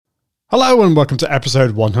Hello and welcome to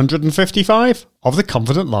episode 155 of the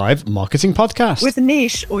Confident Live Marketing Podcast. With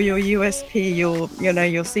niche or your USP,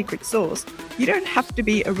 your secret sauce, you don't have to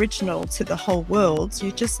be original to the whole world.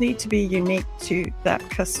 You just need to be unique to that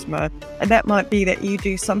customer. And that might be that you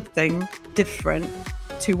do something different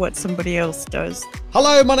to what somebody else does.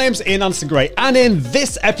 Hello, my name's Ian Anderson-Gray, and in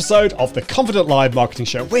this episode of the Confident Live Marketing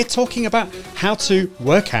Show, we're talking about how to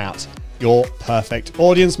work out your perfect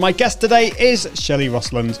audience. My guest today is Shelley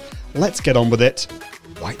Rosland. Let's get on with it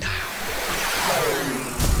right now.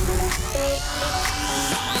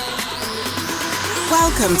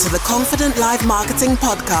 Welcome to the Confident Live Marketing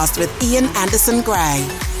Podcast with Ian Anderson-Gray.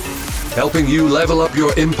 Helping you level up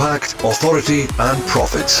your impact, authority, and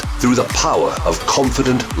profits through the power of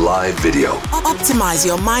confident live video. Optimize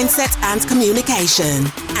your mindset and communication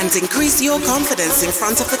and increase your confidence in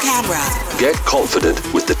front of the camera. Get confident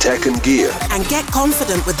with the tech and gear. And get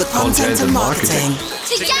confident with the content and marketing.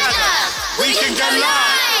 Together, we can go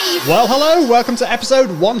live! Well, hello, welcome to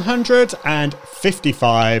episode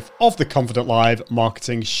 155 of the Confident Live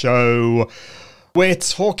Marketing Show. We're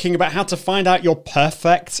talking about how to find out your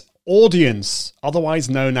perfect audience, otherwise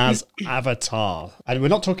known as avatar. And we're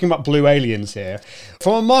not talking about blue aliens here.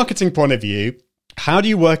 From a marketing point of view, how do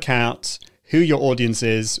you work out who your audience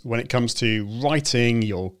is when it comes to writing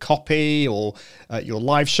your copy or your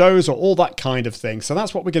live shows or all that kind of thing? So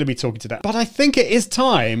that's what we're going to be talking today. But I think it is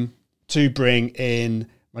time to bring in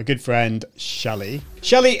my good friend, Shelley.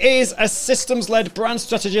 Shelley is a systems-led brand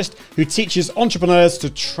strategist who teaches entrepreneurs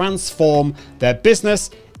to transform their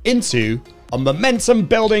business into a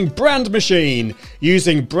momentum-building brand machine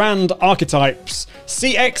using brand archetypes,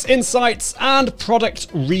 CX insights, and product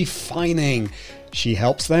refining. She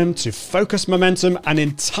helps them to focus momentum and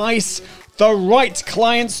entice the right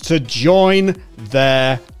clients to join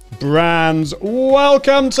their brands.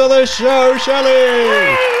 Welcome to the show,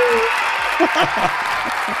 Shelley!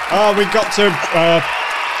 Oh, we've got to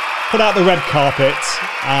put out the red carpet,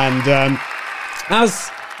 and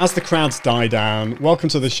as the crowds die down, welcome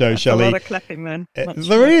to the show, Shelley. A lot of clapping, man.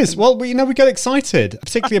 There is. Well, we get excited,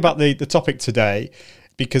 particularly about the topic today,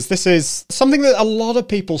 because this is something that a lot of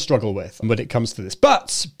people struggle with when it comes to this.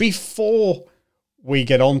 But before we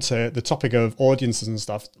get on to the topic of audiences and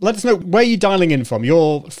stuff, let us know where you're dialing in from.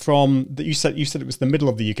 You're from, you said it was the middle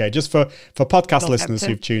of the UK, just for podcast listeners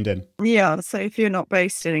who've tuned in. Yeah, so if you're not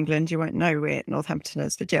based in England, you won't know where Northampton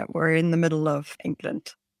is, but yeah, we're in the middle of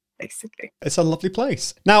England. Basically. It's a lovely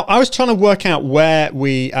place. Now, I was trying to work out where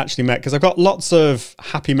we actually met because I've got lots of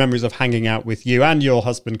happy memories of hanging out with you and your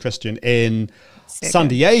husband, Christian, in San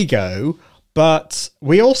Diego. But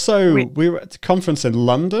we were at the conference in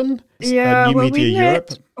London. Yeah, New Media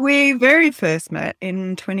Europe. We very first met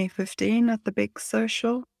in 2015 at the Big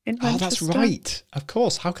Social in Manchester. Oh, that's right. Of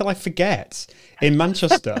course. How could I forget? In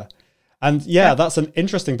Manchester. And yeah, that's an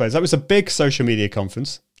interesting place. That was a big social media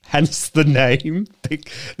conference. Hence the name, big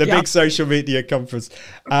social media conference.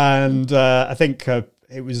 And I think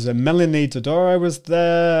it was Melanie Dodoro was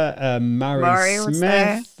there, Mary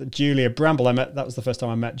Smith, Julia Bramble. That was the first time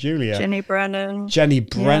I met Julia. Jenny Brennan,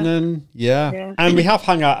 yeah. And we have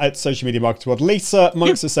hung out at Social Media Marketing World. Lisa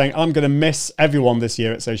Monks is saying, I'm going to miss everyone this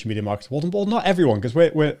year at Social Media Marketing World. Well, not everyone, because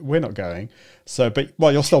we're not going. So, but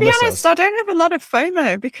you'll still miss us. I don't have a lot of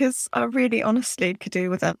FOMO because I really honestly could do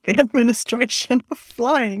without the administration of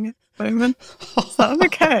flying at the moment. So I'm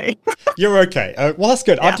okay. You're okay. Well, that's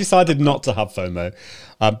good. Yeah. I've decided not to have FOMO,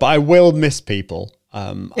 but I will miss people.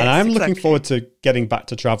 And I am looking forward to getting back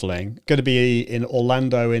to traveling. Going to be in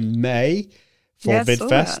Orlando in May for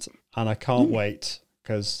VidFest, and I can't wait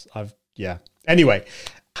because Anyway,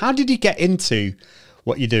 how did you get into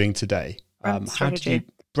what you're doing today? Brand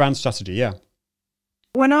strategy, yeah.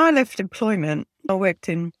 When I left employment, I worked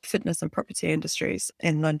in fitness and property industries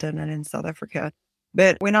in London and in South Africa.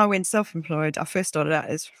 But when I went self-employed, I first started out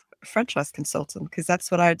as a franchise consultant because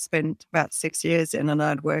that's what I had spent about 6 years in, and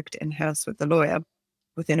I'd worked in-house with the lawyer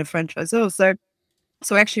within a franchisor.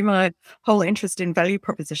 So actually my whole interest in value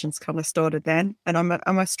propositions kind of started then. And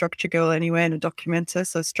I'm a structure girl anyway and a documenter,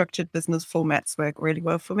 so structured business formats work really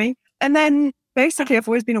well for me. And then basically I've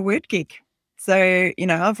always been a word geek. So,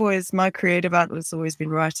 my creative outlet has always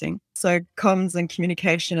been writing. So comms and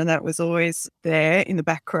communication, and that was always there in the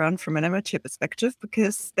background from an amateur perspective,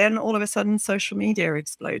 because then all of a sudden social media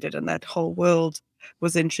exploded and that whole world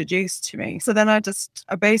was introduced to me. So then I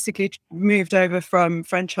basically moved over from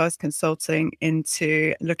franchise consulting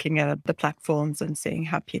into looking at the platforms and seeing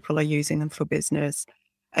how people are using them for business.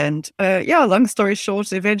 And long story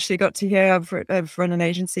short, eventually got to here. I've run an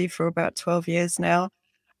agency for about 12 years now.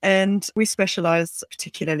 And we specialize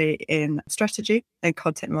particularly in strategy and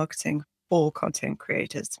content marketing for content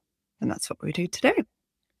creators. And that's what we do today.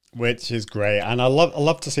 Which is great. And I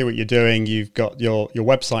love to see what you're doing. You've got your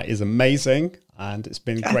website is amazing, and it's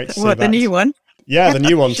been great to see the new one? Yeah, the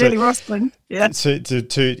new one. Shirley Rossman. Yeah.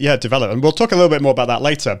 To develop. And we'll talk a little bit more about that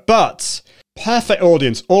later. But perfect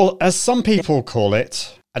audience, or as some people call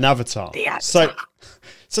it, an avatar. The avatar.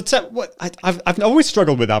 I've always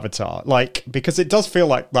struggled with avatar, like, because it does feel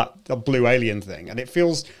like that blue alien thing, and it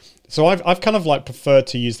feels. So I've kind of like preferred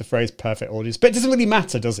to use the phrase perfect audience, but it doesn't really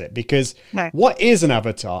matter, does it? Because What is an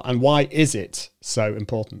avatar, and why is it so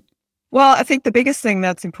important? Well, I think the biggest thing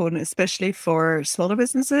that's important, especially for smaller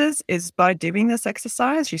businesses, is by doing this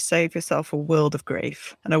exercise, you save yourself a world of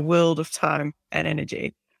grief and a world of time and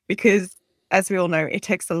energy. Because as we all know, it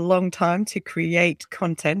takes a long time to create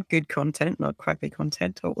content, good content, not crappy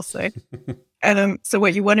content, also. And so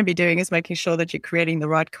what you want to be doing is making sure that you're creating the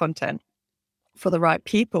right content for the right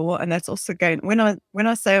people. And that's also going, when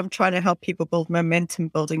I say I'm trying to help people build momentum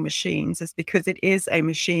building machines, it's because it is a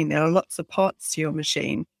machine. There are lots of parts to your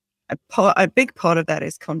machine. A big part of that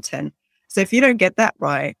is content. So if you don't get that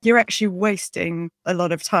right, you're actually wasting a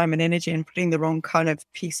lot of time and energy and putting the wrong kind of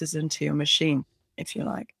pieces into your machine, if you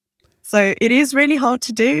like. So it is really hard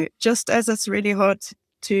to do, just as it's really hard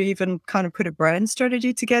to even kind of put a brand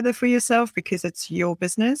strategy together for yourself, because it's your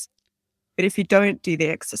business. But if you don't do the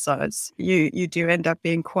exercise, you do end up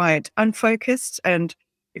being quite unfocused. And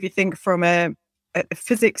if you think from a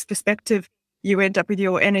physics perspective, you end up with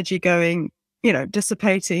your energy going,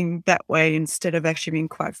 dissipating that way instead of actually being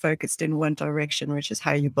quite focused in one direction, which is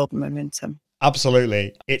how you build momentum.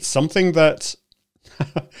 Absolutely. It's something that,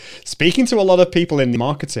 speaking to a lot of people in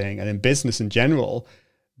marketing and in business in general,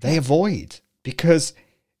 they avoid, because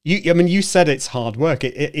you said it's hard work.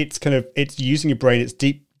 It's using your brain. It's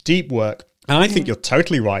deep work. And I think you're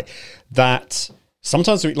totally right that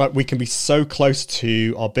sometimes we can be so close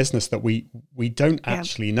to our business that we don't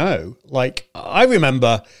actually know. Like, I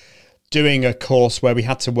remember doing a course where we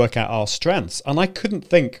had to work out our strengths, and I couldn't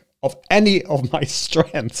think of any of my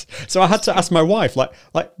strengths. So I had to ask my wife,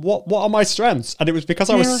 what are my strengths? And it was because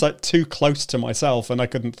I was too close to myself and I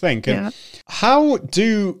couldn't think. And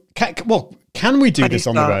can we do this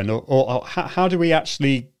on our own, or how do we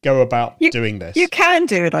actually go about doing this? You can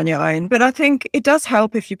do it on your own, but I think it does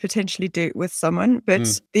help if you potentially do it with someone.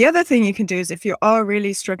 But the other thing you can do is, if you are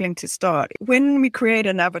really struggling to start, when we create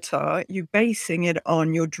an avatar, you're basing it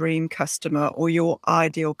on your dream customer or your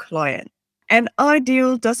ideal client. And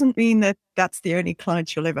ideal doesn't mean that that's the only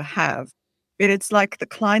client you'll ever have, but it's like the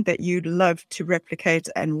client that you'd love to replicate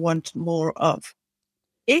and want more of.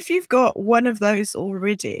 If you've got one of those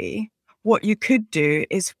already, what you could do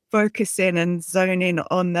is focus in and zone in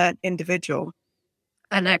on that individual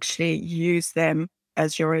and actually use them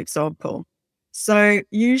as your example. So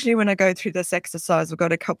usually when I go through this exercise, we've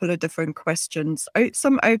got a couple of different questions,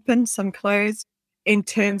 some open, some closed, in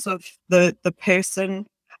terms of the person.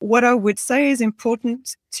 What I would say is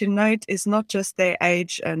important to note is not just their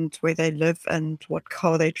age and where they live and what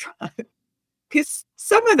car they drive, because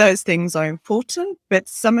some of those things are important, but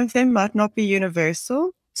some of them might not be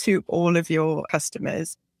universal to all of your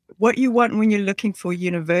customers. What you want when you're looking for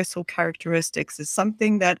universal characteristics is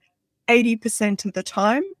something that 80% of the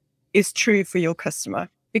time is true for your customer.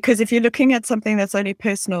 Because if you're looking at something that's only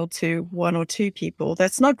personal to one or two people,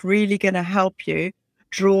 that's not really going to help you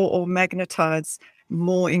draw or magnetize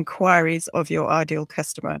more inquiries of your ideal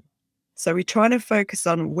customer. So we're trying to focus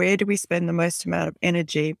on where do we spend the most amount of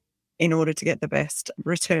energy in order to get the best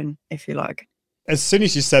return, if you like. As soon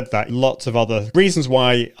as you said that, lots of other reasons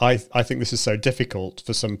why I think this is so difficult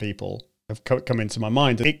for some people have come into my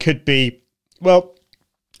mind. It could be, well,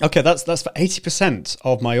 okay, that's for 80%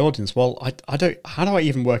 of my audience. Well, I don't. How do I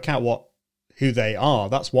even work out who they are?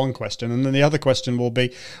 That's one question, and then the other question will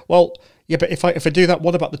be, well, yeah, but if I do that,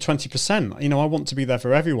 what about the 20%? I want to be there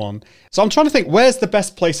for everyone. So I'm trying to think, where's the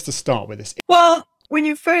best place to start with this? Well, when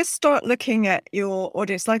you first start looking at your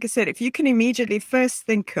audience, like I said, if you can immediately first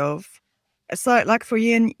think of, so like for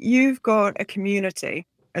Ian, you've got a community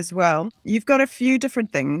as well. You've got a few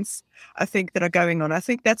different things, I think, that are going on. I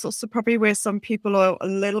think that's also probably where some people are a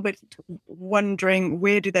little bit wondering,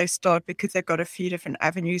 where do they start, because they've got a few different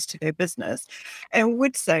avenues to their business. And I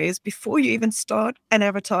would say is, before you even start an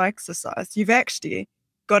avatar exercise, you've actually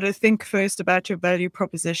got to think first about your value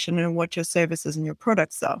proposition and what your services and your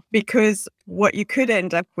products are. Because what you could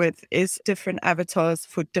end up with is different avatars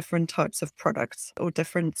for different types of products or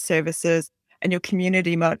different services, and your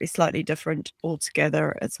community might be slightly different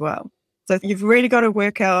altogether as well. So you've really got to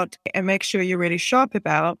work out and make sure you're really sharp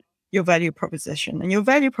about your value proposition. And your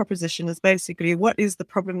value proposition is basically, what is the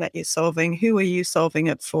problem that you're solving? Who are you solving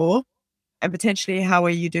it for? And potentially, how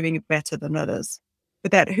are you doing it better than others?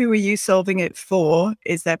 but that who are you solving it for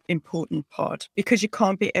is that important part, because you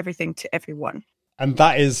can't be everything to everyone. And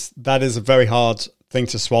that is a very hard thing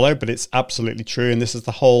to swallow, but it's absolutely true. And this is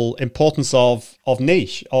the whole importance of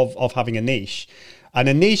niche, of having a niche. And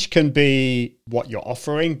a niche can be what you're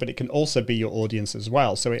offering, but it can also be your audience as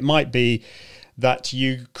well. So it might be that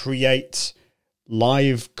you create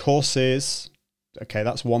live courses. Okay,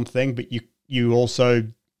 that's one thing, but you also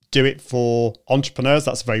do it for entrepreneurs.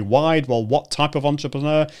 That's very wide. Well, what type of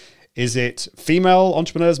entrepreneur? Is it female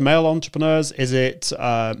entrepreneurs, male entrepreneurs? Is it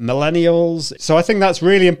millennials? So I think that's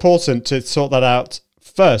really important to sort that out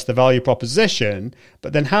first, the value proposition.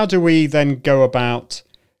 But then how do we then go about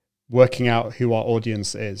working out who our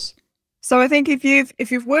audience is? So I think if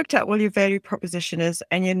you've worked out what your value proposition is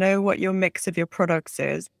and you know what your mix of your products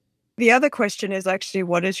is, the other question is actually,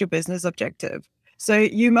 what is your business objective? So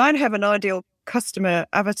you might have an ideal customer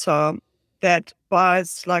avatar that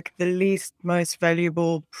buys like the least most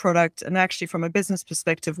valuable product. And actually from a business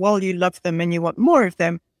perspective, while you love them and you want more of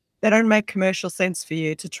them, they don't make commercial sense for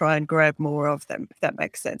you to try and grab more of them, if that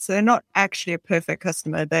makes sense. So they're not actually a perfect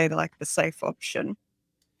customer. They're like the safe option.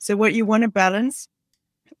 So what you want to balance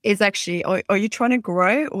is actually, are you trying to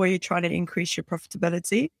grow or are you trying to increase your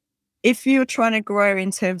profitability? If you're trying to grow in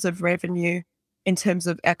terms of revenue, in terms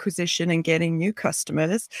of acquisition and getting new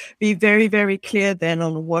customers, be very, very clear then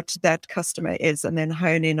on what that customer is and then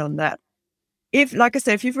hone in on that. If, like I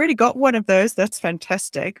said, if you've already got one of those, that's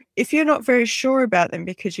fantastic. If you're not very sure about them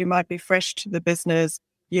because you might be fresh to the business,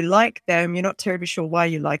 you like them, you're not terribly sure why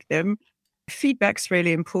you like them, feedback's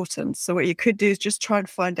really important. So what you could do is just try and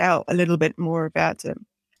find out a little bit more about them.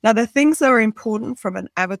 Now, the things that are important from an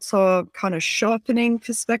avatar kind of sharpening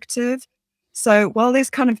perspective. So while there's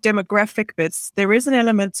kind of demographic bits, there is an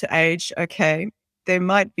element to age. Okay, there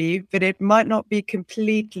might be, but it might not be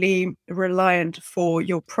completely reliant for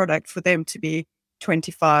your product for them to be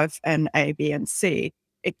 25 and A, B, and C.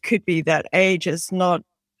 It could be that age is not,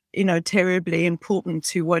 terribly important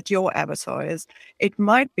to what your avatar is. It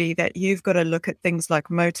might be that you've got to look at things like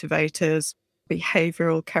motivators,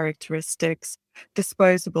 behavioral characteristics,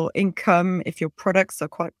 disposable income. If your products are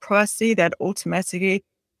quite pricey, that automatically.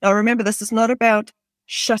 Now, remember, this is not about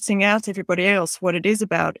shutting out everybody else. What it is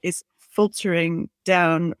about is filtering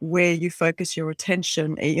down where you focus your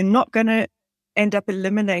attention. You're not going to end up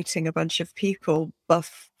eliminating a bunch of people by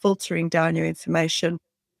filtering down your information.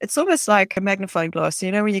 It's almost like a magnifying glass,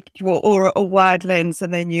 when or a wide lens,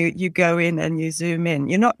 and then you go in and you zoom in.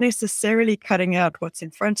 You're not necessarily cutting out what's in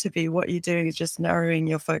front of you. What you're doing is just narrowing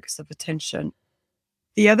your focus of attention.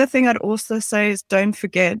 The other thing I'd also say is don't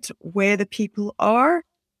forget where the people are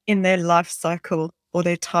in their life cycle or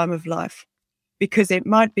their time of life, because it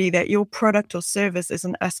might be that your product or service is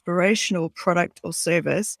an aspirational product or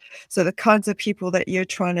service. So the kinds of people that you're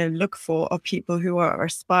trying to look for are people who are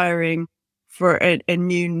aspiring for a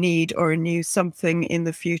new need or a new something in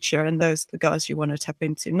the future. And those are the guys you want to tap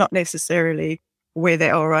into, not necessarily where they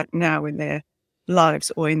are right now in their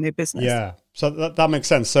lives or in their business. Yeah, so that makes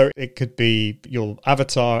sense. So it could be your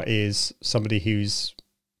avatar is somebody who's,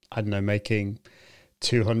 making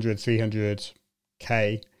 200,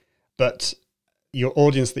 300K, but your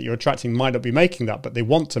audience that you're attracting might not be making that, but they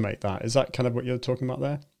want to make that. Is that kind of what you're talking about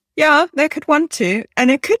there? Yeah, they could want to.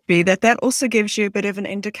 And it could be that also gives you a bit of an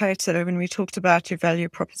indicator when we talked about your value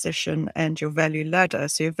proposition and your value ladder.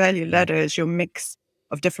 So your value ladder is your mix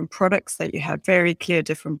of different products that you have, very clear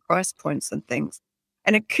different price points and things.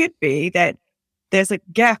 And it could be that there's a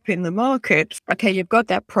gap in the market. Okay, you've got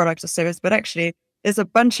that product or service, but actually there's a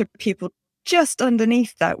bunch of people just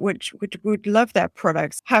underneath that which would love that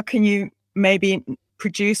product. How can you maybe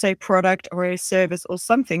produce a product or a service or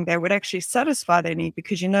something that would actually satisfy their need,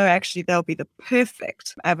 because actually they'll be the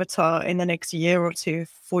perfect avatar in the next year or two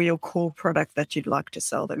for your core product that you'd like to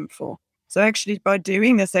sell them for. So actually by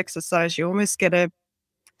doing this exercise, you almost get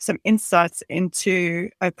some insights into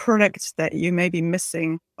a product that you may be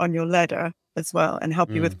missing on your ladder as well, and help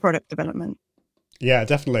you with product development. Yeah,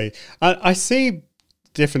 definitely. I see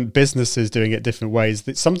different businesses doing it different ways.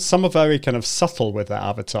 Some are very kind of subtle with their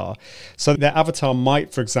avatar. So their avatar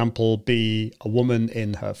might, for example, be a woman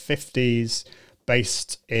in her 50s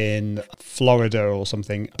based in Florida or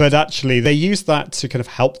something. But actually they use that to kind of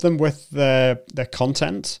help them with their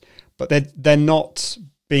content. But they're not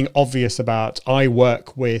being obvious about, I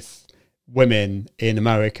work with women in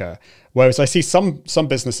America. Whereas I see some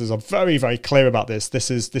businesses are very, very clear about this.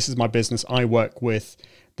 This is my business. I work with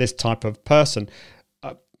this type of person.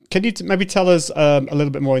 Can you maybe tell us a little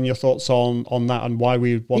bit more in your thoughts on that and why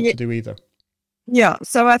we want to do either? Yeah,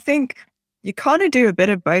 so I think you kind of do a bit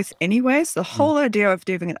of both anyways. The whole idea of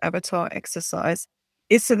doing an avatar exercise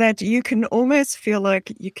is so that you can almost feel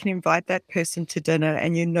like you can invite that person to dinner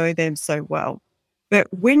and you know them so well. But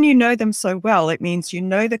when you know them so well, it means you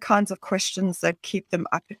know the kinds of questions that keep them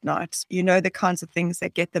up at night. You know the kinds of things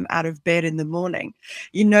that get them out of bed in the morning.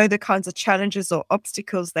 You know the kinds of challenges or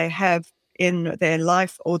obstacles they have in their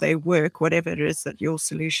life or their work, whatever it is that your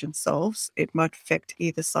solution solves. It might affect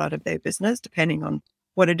either side of their business, depending on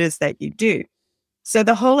what it is that you do. So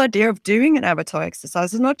the whole idea of doing an avatar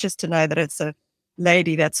exercise is not just to know that it's a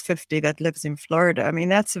lady that's 50 that lives in Florida. I mean,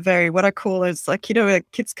 that's a very, what I call is like, a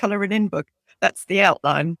kid's coloring in book. That's the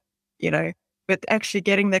outline, but actually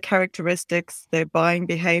getting their characteristics, their buying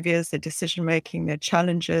behaviors, their decision-making, their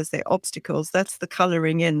challenges, their obstacles, that's the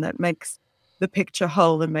coloring in that makes the picture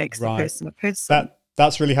whole and makes the person a person.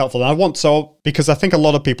 That's really helpful. And because I think a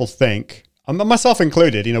lot of people think, myself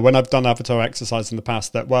included, when I've done avatar exercise in the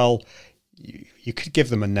past, that, well, you could give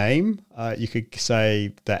them a name. You could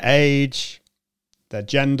say their age, their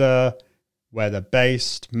gender, where they're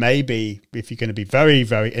based. Maybe if you're going to be very,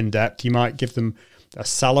 very in-depth, you might give them a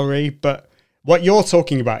salary. But what you're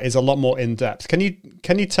talking about is a lot more in-depth. Can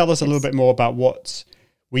you tell us a little bit more about what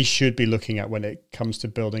we should be looking at when it comes to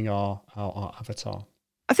building our avatar?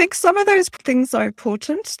 I think some of those things are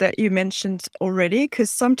important that you mentioned already,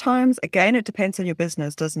 because sometimes, again, it depends on your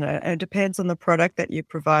business, doesn't it? And it depends on the product that you're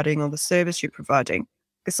providing or the service you're providing.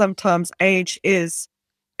 Because sometimes age is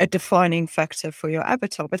a defining factor for your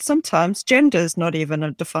avatar, but sometimes gender is not even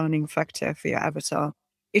a defining factor for your avatar.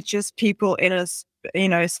 It's just people in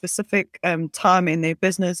a specific time in their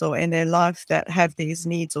business or in their life that have these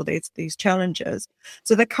needs or these challenges.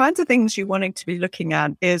 So the kinds of things you're wanting to be looking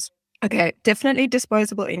at is, okay, definitely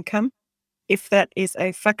disposable income, if that is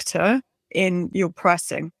a factor in your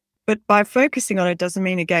pricing. But by focusing on it doesn't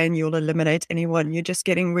mean, again, you'll eliminate anyone. You're just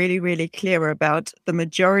getting really, really clear about the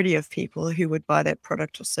majority of people who would buy that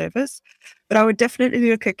product or service. But I would definitely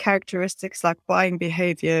look at characteristics like buying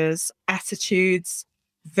behaviors, attitudes,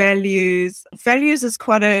 values. Values is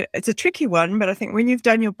it's a tricky one, but I think when you've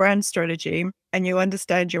done your brand strategy and you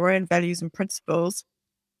understand your own values and principles,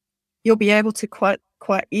 you'll be able to quite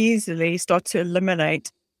easily start to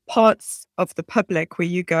eliminate parts of the public where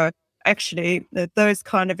you go, actually, those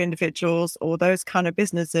kind of individuals or those kind of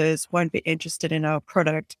businesses won't be interested in our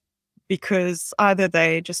product because either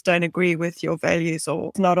they just don't agree with your values or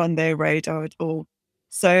it's not on their radar at all.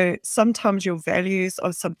 So sometimes your values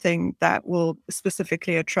are something that will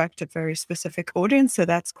specifically attract a very specific audience. So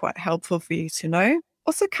that's quite helpful for you to know.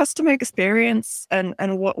 Also, customer experience and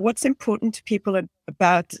what's important to people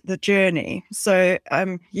about the journey. So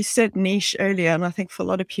you said niche earlier, and I think for a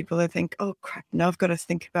lot of people, they think, oh, crap, now I've got to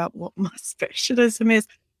think about what my specialism is.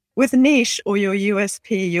 With niche or your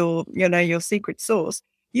USP, your secret sauce,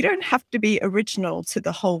 you don't have to be original to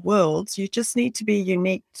the whole world. You just need to be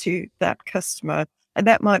unique to that customer. And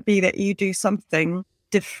that might be that you do something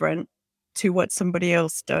different to what somebody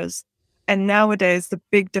else does. And nowadays, the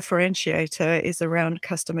big differentiator is around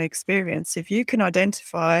customer experience. If you can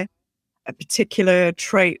identify a particular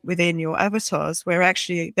trait within your avatars where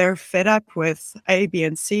actually they're fed up with A, B,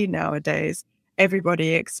 and C nowadays,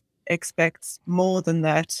 everybody expects more than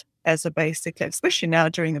that as a basic, especially now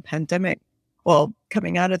during the pandemic. Well,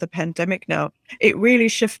 coming out of the pandemic now, it really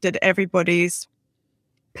shifted everybody's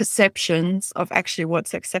perceptions of actually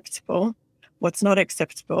what's acceptable, what's not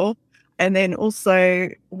acceptable. And then also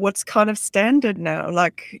what's kind of standard now,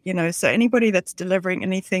 so anybody that's delivering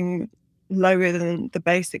anything lower than the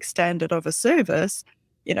basic standard of a service,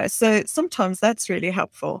 so sometimes that's really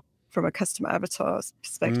helpful from a customer avatar's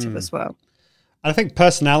perspective as well. I think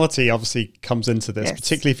personality obviously comes into this,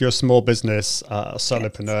 particularly if you're a small business, a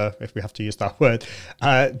solopreneur, if we have to use that word,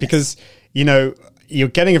 because, you're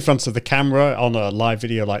getting in front of the camera on a live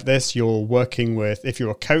video like this. You're working with, if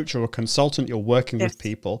you're a coach or a consultant, you're working with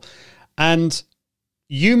people. And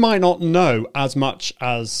you might not know as much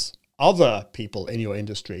as other people in your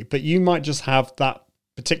industry, but you might just have that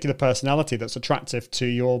particular personality that's attractive to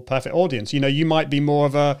your perfect audience. You might be more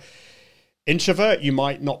of a introvert. You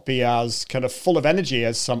might not be as kind of full of energy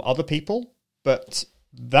as some other people, but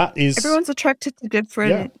that is... Everyone's attracted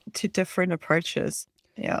to different approaches.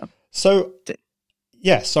 Yeah. So,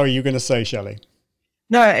 sorry, you're going to say, Shelley?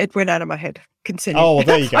 No, it went out of my head. Continue. Oh, well,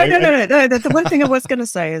 there you go. No. The one thing I was going to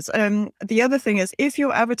say is the other thing is if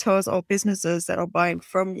your avatars are businesses that are buying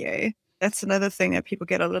from you, that's another thing that people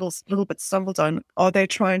get a little bit stumbled on. Are they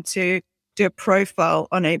trying to do a profile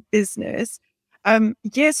on a business?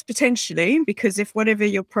 Yes, potentially, because if whatever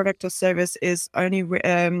your product or service is only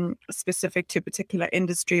specific to a particular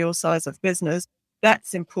industry or size of business,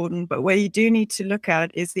 that's important. But where you do need to look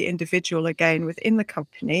at is the individual again within the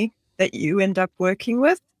company that you end up working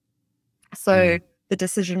with. So the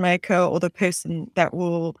decision maker or the person that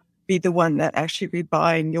will be the one that actually be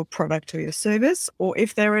buying your product or your service, or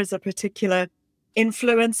if there is a particular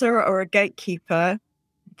influencer or a gatekeeper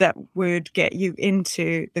that would get you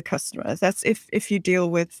into the customers. That's if you deal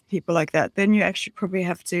with people like that, then you actually probably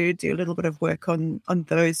have to do a little bit of work on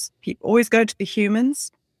those people. Always go to the humans,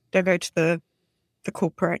 don't go to the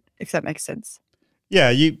corporate, if that makes sense.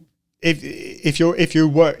 Yeah, if you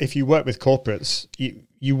work with corporates,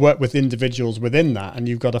 you work with individuals within that, and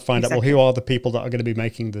you've got to find out, well, who are the people that are going to be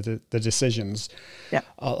making the decisions? Yeah.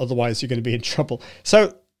 Otherwise, you're going to be in trouble.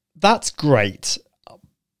 So that's great.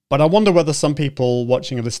 But I wonder whether some people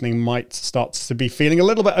watching and listening might start to be feeling a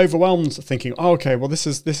little bit overwhelmed, thinking, oh, okay, well, this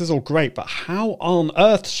is all great, but how on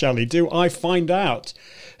earth, Shelley, do I find out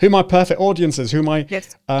who my perfect audience is, who my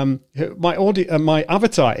my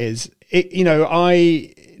avatar is?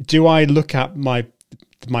 Do I look at my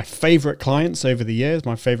favorite clients over the years,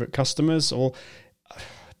 my favorite customers, or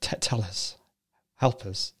tell us, help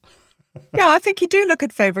us? Yeah, I think you do look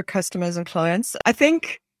at favorite customers and clients. I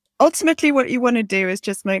think ultimately, what you want to do is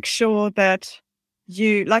just make sure that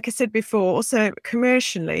you, like I said before, also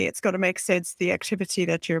commercially, it's got to make sense, the activity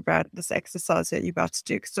that you're about, this exercise that you're about to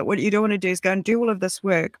do. So what you don't want to do is go and do all of this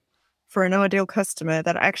work for an ideal customer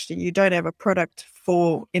that actually you don't have a product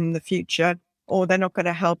for in the future, or they're not going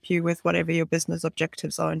to help you with whatever your business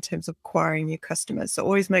objectives are in terms of acquiring new customers. So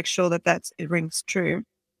always make sure that it rings true.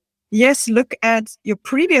 Yes, look at your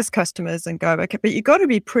previous customers and go, okay, but you got to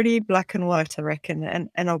be pretty black and white, I reckon,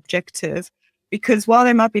 and objective, because while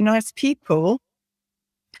they might be nice people,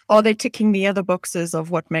 are they ticking the other boxes of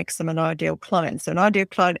what makes them an ideal client? So an ideal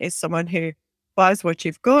client is someone who buys what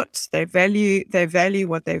you've got, they value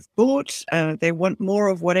what they've bought, they want more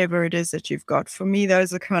of whatever it is that you've got. For me,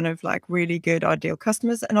 those are kind of like really good ideal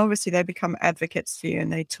customers, and obviously they become advocates for you,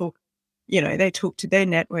 and they talk to their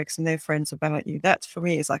networks and their friends about you. That for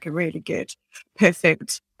me is like a really good,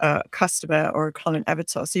 perfect customer or a client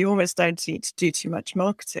avatar. So you almost don't need to do too much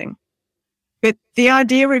marketing. But the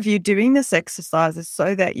idea of you doing this exercise is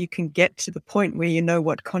so that you can get to the point where you know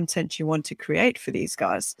what content you want to create for these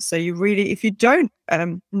guys. So you really, if you don't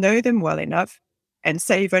know them well enough, and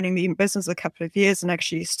say you've only been in business a couple of years and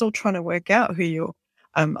actually you're still trying to work out who your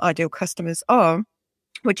ideal customers are,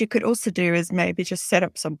 what you could also do is maybe just set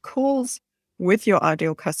up some calls with your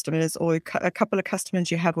ideal customers or a couple of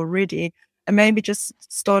customers you have already, and maybe just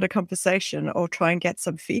start a conversation or try and get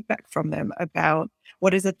some feedback from them about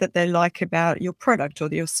what is it that they like about your product or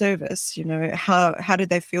your service. How did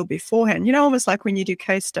they feel beforehand? Almost like when you do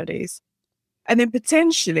case studies. And then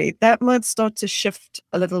potentially that might start to shift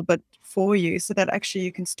a little bit for you so that actually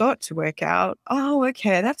you can start to work out, oh,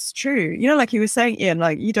 okay, that's true. Like you were saying, Ian,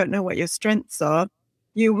 like you don't know what your strengths are.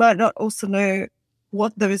 You might not also know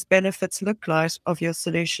what those benefits look like of your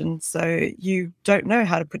solution. So you don't know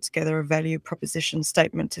how to put together a value proposition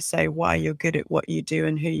statement to say why you're good at what you do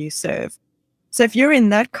and who you serve. So if you're in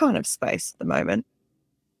that kind of space at the moment,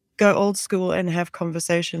 go old school and have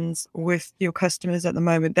conversations with your customers at the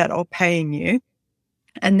moment that are paying you.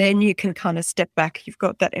 And then you can kind of step back. You've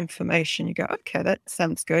got that information. You go, okay, that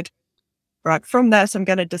sounds good. Right, from that, I'm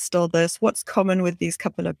going to distill this. What's common with these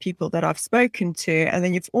couple of people that I've spoken to? And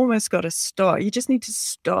then you've almost got to start. You just need to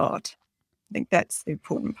start. I think that's the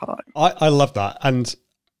important part. I love that. And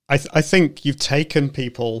I think you've taken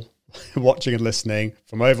people watching and listening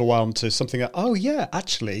from overwhelmed to something that, oh, yeah,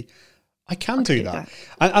 actually, I can do that.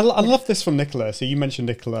 And I love this from Nicola. So you mentioned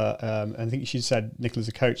Nicola. I think she said Nicola's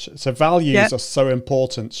a coach. So values are so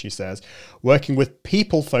important, she says. Working with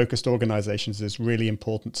people-focused organizations is really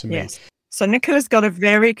important to me. Yes. So Nicola's got a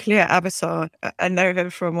very clear avatar. I know her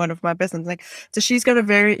from one of my business. So she's got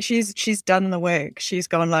she's done the work. She's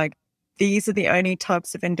gone like, these are the only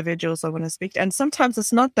types of individuals I want to speak to. And sometimes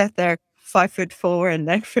it's not that they're 5'4" and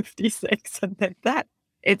they're 56 and they're that.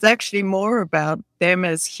 It's actually more about them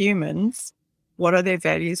as humans. What are their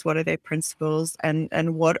values? What are their principles?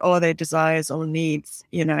 And what are their desires or needs,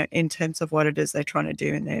 in terms of what it is they're trying to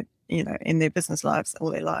do in their, in their business lives,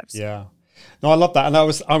 all their lives. Yeah. No, I love that. And I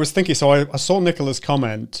was thinking, so I saw Nicola's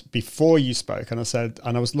comment before you spoke, and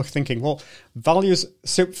I was thinking, well, values,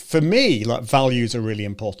 so for me, like values are really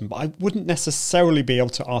important, but I wouldn't necessarily be able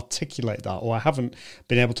to articulate that, or I haven't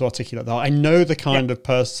been able to articulate that. I know the kind of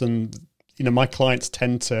person, my clients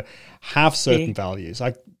tend to have certain values.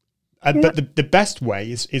 But the best way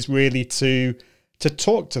is really to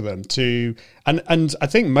talk to them, and I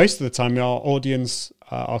think most of the time our audience,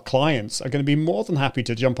 our clients are going to be more than happy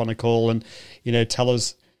to jump on a call and, tell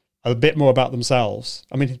us a bit more about themselves.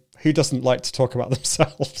 I mean, who doesn't like to talk about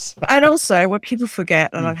themselves? And also what people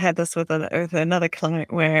forget, and I've had this with another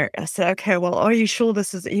client where I said, okay, well, are you sure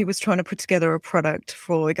he was trying to put together a product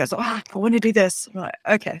he goes, I want to do this. I'm like,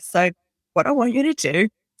 okay, so what I want you to do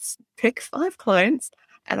is pick 5 clients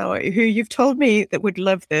and who you've told me that would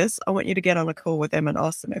love this. I want you to get on a call with them and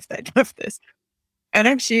ask them if they'd love this. And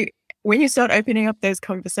actually, when you start opening up those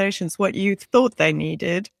conversations, what you thought they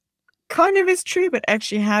needed kind of is true, but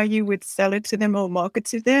actually how you would sell it to them or market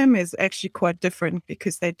to them is actually quite different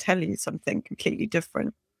because they tell you something completely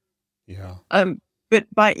different. Yeah. But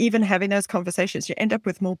by even having those conversations, you end up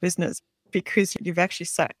with more business because you've actually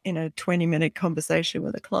sat in a 20-minute conversation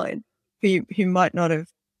with a client who might not have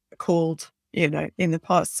called, in the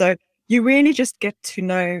past. So you really just get to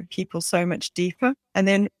know people so much deeper. And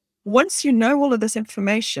then once you know all of this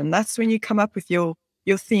information, that's when you come up with your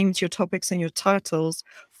themes, your topics, and your titles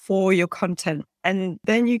for your content. And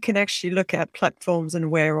then you can actually look at platforms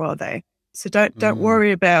and where are they. So don't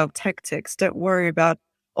worry about tactics. Don't worry about,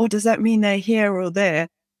 does that mean they're here or there?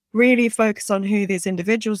 Really focus on who these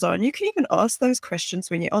individuals are. And you can even ask those questions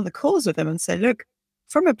when you're on the calls with them and say, look,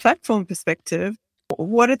 from a platform perspective,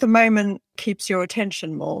 what at the moment keeps your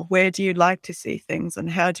attention more? Where do you like to see things and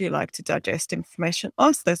how do you like to digest information?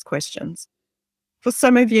 Ask those questions. For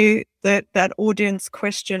some of you, that audience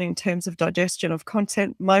question in terms of digestion of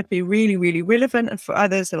content might be really, really relevant. And for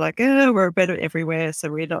others, they're like, we're a bit everywhere, so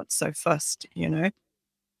we're not so fussed,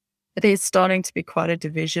 There's starting to be quite a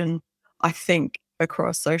division, I think,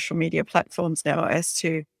 across social media platforms now as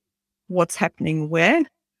to what's happening where.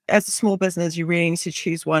 As a small business, you really need to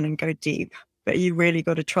choose one and go deep, but you really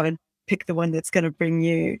got to try and pick the one that's going to bring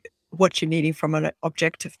you what you're needing from an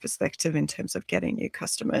objective perspective in terms of getting new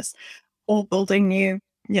customers or building new,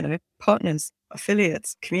 partners,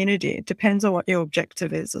 affiliates, community. It depends on what your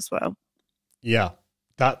objective is as well. Yeah,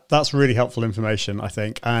 that's really helpful information, I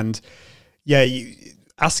think. And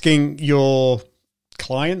asking your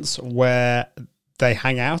clients where they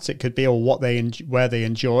hang out, it could be, or where they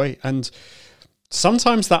enjoy. And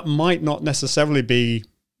sometimes that might not necessarily be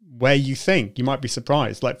where you think. You might be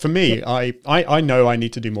surprised. Like for me, I know I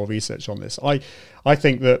need to do more research on this. I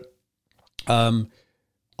think that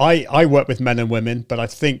I work with men and women, but I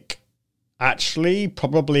think actually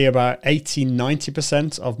probably about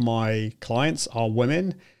 80-90% of my clients are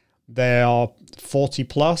women. They are 40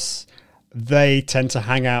 plus. They tend to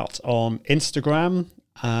hang out on Instagram,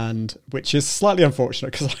 and which is slightly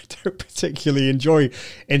unfortunate because I don't particularly enjoy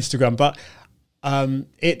Instagram, but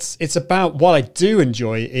it's about what I do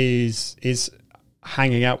enjoy is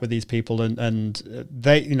hanging out with these people and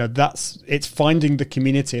they, it's finding the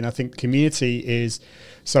community. And I think community is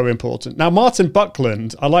so important. Now, Martin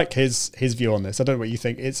Buckland, I like his view on this. I don't know what you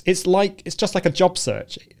think. It's just like a job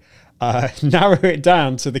search. Narrow it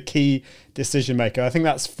down to the key decision maker. I think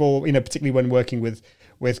that's for, particularly when working with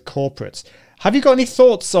corporates. Have you got any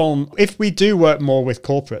thoughts on, if we do work more with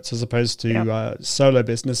corporates as opposed to solo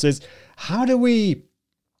businesses, how do we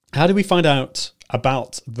find out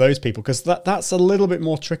about those people? Because that's a little bit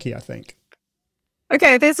more tricky, I think.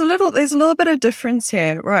 Okay, there's a little bit of difference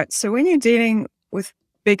here, right? So when you're dealing with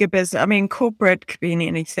bigger business, corporate could be in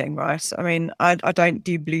anything, right? I don't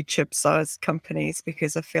do blue chip size companies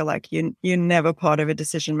because I feel like you're never part of a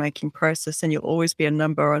decision making process, and you'll always be a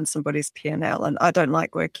number on somebody's P&L. And I don't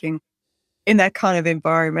like working in that kind of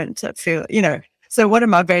environment. I feel, so one of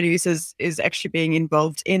my values is actually being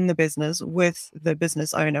involved in the business with the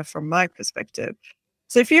business owner from my perspective.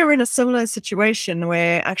 So if you're in a similar situation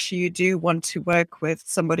where actually you do want to work with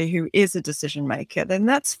somebody who is a decision maker, then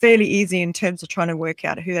that's fairly easy in terms of trying to work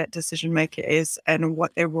out who that decision maker is and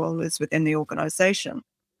what their role is within the organization.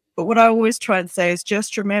 But what I always try and say is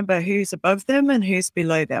just remember who's above them and who's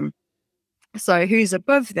below them. So who's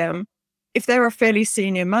above them, if they're a fairly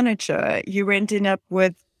senior manager, you're ending up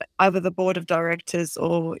with either the board of directors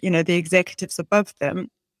or, the executives above them.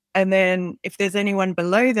 And then if there's anyone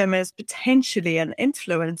below them as potentially an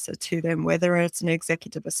influencer to them, whether it's an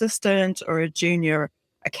executive assistant or a junior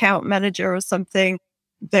account manager or something,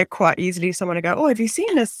 they're quite easily someone to go, have you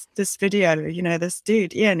seen this video? This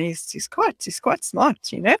dude, and he's quite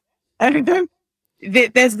smart, And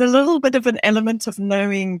there's a little bit of an element of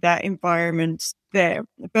knowing that environment there.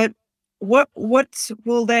 But what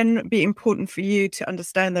will then be important for you to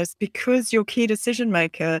understand this, because your key decision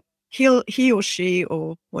maker, he or she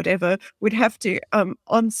or whatever would have to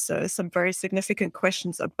answer some very significant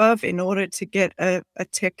questions above in order to get a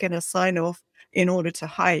tick and a sign off in order to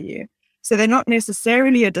hire you. So they're not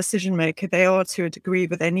necessarily a decision maker. They are to a degree,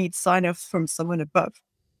 but they need sign off from someone above.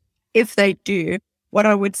 If they do, what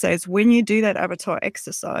I would say is when you do that avatar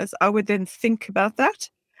exercise, I would then think about that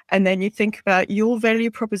and then you think about your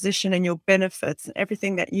value proposition and your benefits and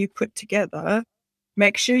everything that you put together,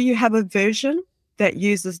 make sure you have a version that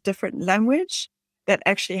uses different language that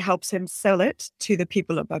actually helps him sell it to the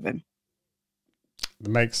people above him.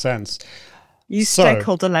 Makes sense. Use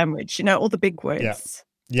stakeholder language, all the big words.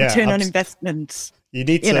 Yeah. Return on investment. You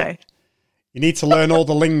need to learn all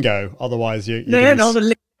the lingo, otherwise you're learn all the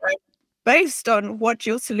lingo based on what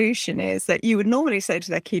your solution is that you would normally say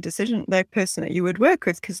to that that person that you would work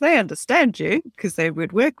with, because they understand you, because they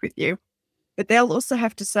would work with you, but they'll also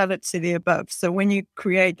have to sell it to the above. So when you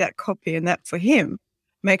create that copy and that for him,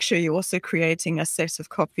 make sure you're also creating a set of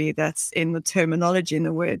copy that's in the terminology and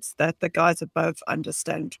the words that the guys above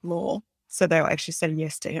understand more. So they'll actually say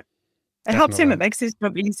yes to him. It helps him. It makes his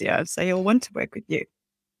job easier. So he'll want to work with you.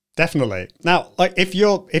 Definitely. Now, like if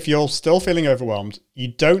you're still feeling overwhelmed, you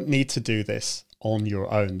don't need to do this on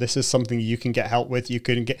your own. This is something you can get help with. You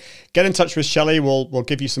can get in touch with Shelley. We'll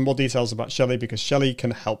give you some more details about Shelley, because Shelley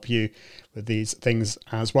can help you with these things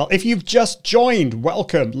as well. If you've just joined,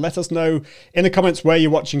 welcome. Let us know in the comments where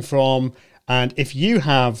you're watching from, and if you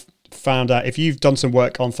have found out, if you've done some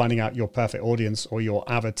work on finding out your perfect audience or your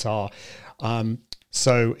avatar.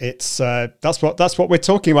 So it's that's what we're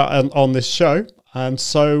talking about on this show.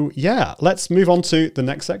 So yeah, let's move on to the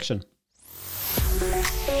next section.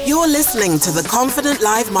 You're listening to the Confident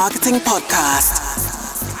Live Marketing Podcast.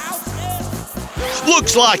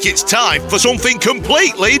 Looks like it's time for something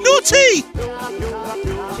completely nutty.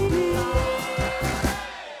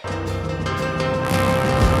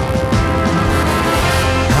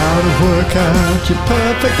 How to work out your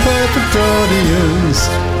perfect audience.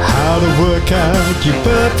 How to work out your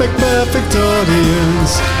perfect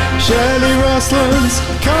audience. Shelley Rosland's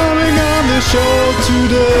coming on the show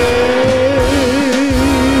today.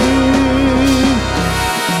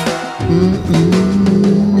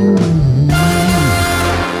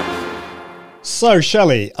 So,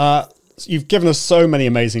 Shelley, you've given us so many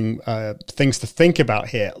amazing things to think about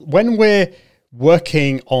here. When we're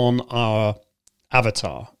working on our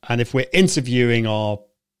avatar, and if we're interviewing our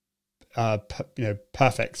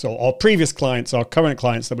perfects or previous clients, our current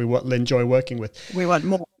clients that we enjoy working with, we want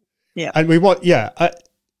more. Yeah, and we want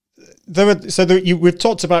we've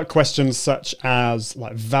talked about questions such as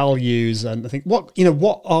like values, and I think what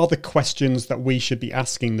are the questions that we should be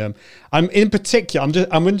asking them. In particular,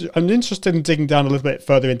 I'm interested in digging down a little bit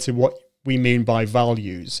further into what we mean by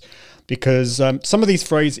values, because some of these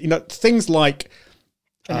phrases, things like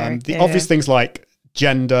obvious things like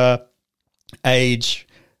gender, age,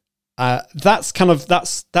 that's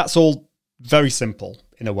all very simple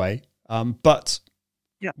in a way, but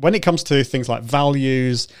when it comes to things like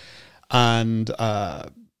values and I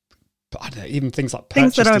don't know, even things like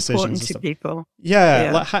purchase things that are decisions important to people.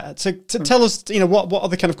 Like tell us, what are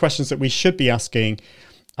the kind of questions that we should be asking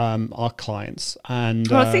our clients? And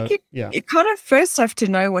well, I think you kind of first have to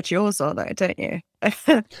know what yours are, though, don't you?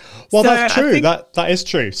 Well, that's true. That is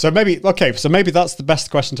true. So maybe that's the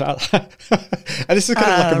best question to ask. And this is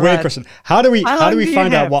kind of like a weird question. How do we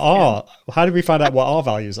find out what our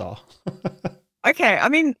values are? Okay, I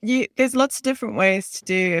mean, there's lots of different ways to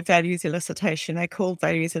do a values elicitation. They're called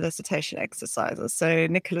values elicitation exercises. So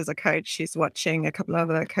Nicola's a coach. She's watching. A couple of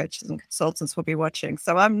other coaches and consultants will be watching.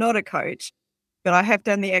 So I'm not a coach, but I have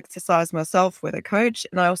done the exercise myself with a coach.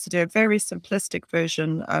 And I also do a very simplistic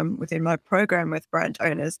version within my program with brand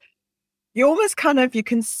owners. You almost you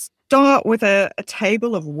can start with a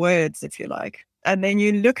table of words, if you like. And then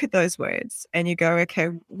you look at those words and you go, okay,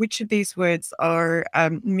 which of these words are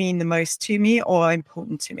mean the most to me or are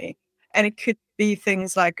important to me? And it could be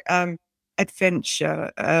things like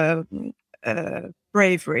adventure,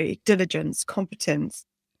 bravery, diligence, competence.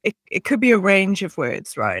 It could be a range of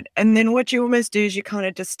words, right? And then what you almost do is you kind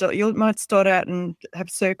of just you might start out and have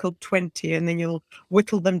circled 20, and then you'll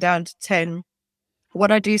whittle them down to 10. What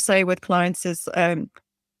I do say with clients is,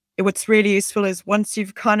 what's really useful is once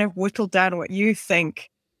you've kind of whittled down what you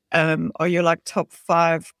think are your like top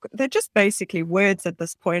 5, they're just basically words at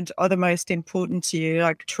this point, are the most important to you,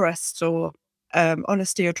 like trust or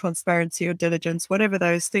honesty or transparency or diligence, whatever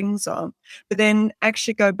those things are. But then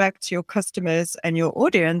actually go back to your customers and your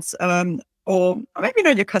audience, or maybe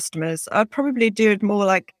not your customers. I'd probably do it more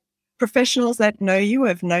like professionals that know you,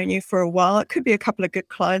 have known you for a while. It could be a couple of good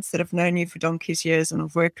clients that have known you for donkey's years and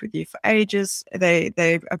have worked with you for ages. They're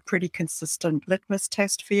a pretty consistent litmus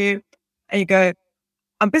test for you. And you go,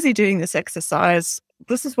 I'm busy doing this exercise.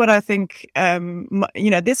 This is what I think,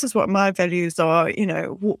 this is what my values are.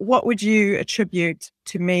 What would you attribute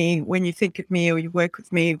to me when you think of me or you work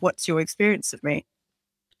with me? What's your experience of me?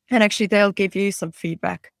 And actually they'll give you some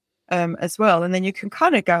feedback as well. And then you can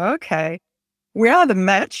kind of go, okay, we either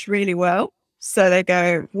match really well. So they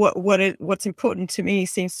go, what's important to me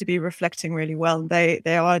seems to be reflecting really well. They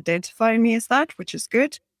are identifying me as that, which is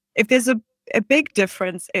good. If there's a big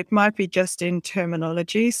difference, it might be just in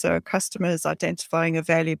terminology. So customers identifying a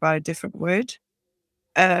value by a different word.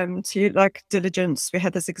 To like diligence, we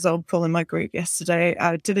had this example in my group yesterday,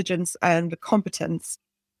 diligence and competence.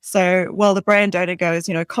 So while the brand owner goes,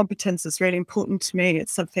 competence is really important to me,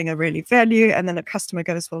 it's something I really value. And then the customer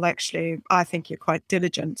goes, well, actually, I think you're quite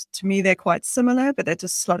diligent. To me, they're quite similar, but they're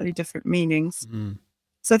just slightly different meanings.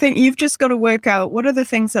 So I think you've just got to work out what are the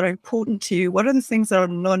things that are important to you? What are the things that are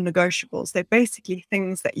non-negotiables? They're basically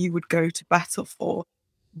things that you would go to battle for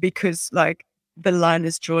because like the line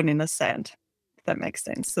is drawn in the sand. That makes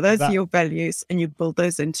sense. So those are your values, and you build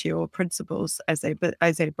those into your principles as a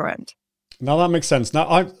brand. Now that makes sense.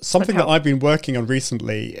 Now, something that I've been working on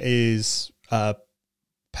recently is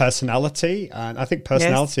personality, and I think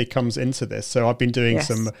personality comes into this. So I've been doing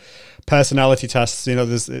some personality tests.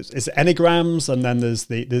 There's enneagrams, and then there's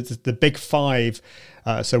the big five.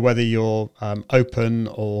 So whether you're open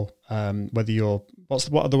or whether you're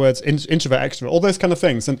what are the words, introvert, extrovert, all those kind of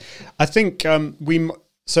things. And I think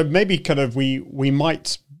So maybe we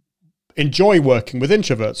might enjoy working with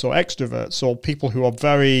introverts or extroverts or people who are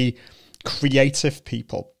very creative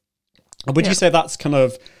people. Would you say that's kind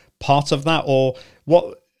of part of that, or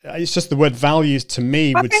what? It's just the word values to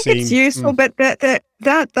me would seem it's useful, but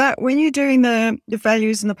that when you're doing the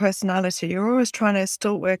values and the personality, you're always trying to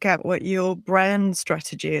still work out what your brand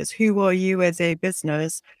strategy is. Who are you as a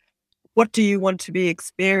business? What do you want to be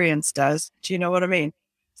experienced as? Do you know what I mean?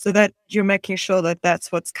 So that you're making sure that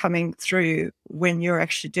that's what's coming through when you're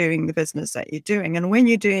actually doing the business that you're doing. And when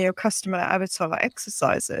you're doing your customer avatar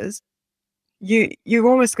exercises, you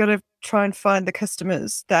always got to try and find the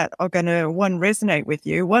customers that are going to, one, resonate with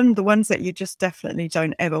you, the ones that you just definitely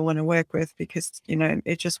don't ever want to work with because,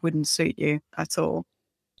 it just wouldn't suit you at all.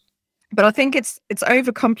 But I think it's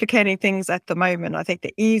overcomplicating things at the moment. I think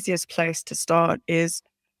the easiest place to start is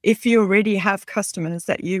if you already have customers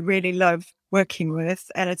that you really love working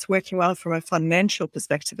with and it's working well from a financial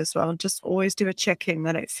perspective as well, just always do a check-in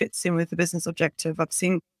that it fits in with the business objective. I've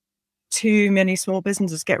seen too many small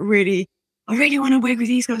businesses I really want to work with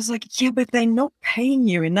these guys. Like, yeah, but they're not paying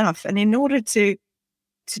you enough. And in order to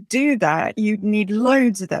do that, you need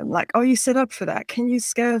loads of them. Like, are you set up for that? Can you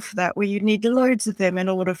scale for that? Where you need loads of them in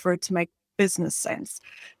order for it to make business sense.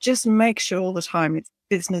 Just make sure all the time it's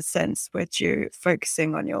business sense which you're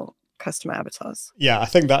focusing on your customer avatars. Yeah, I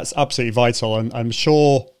think that's absolutely vital. And I'm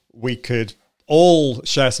sure we could all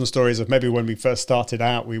share some stories of maybe when we first started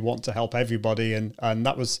out, we want to help everybody. And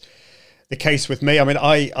that was the case with me. I mean,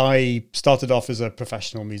 I started off as a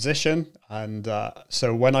professional musician. And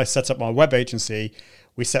so when I set up my web agency,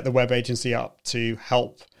 we set the web agency up to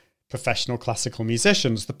help professional classical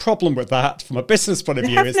musicians. The problem with that from a business point of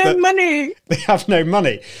view is that they have no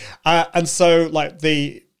money. And so like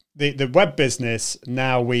the web business,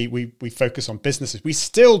 now we focus on businesses. We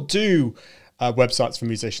still do websites for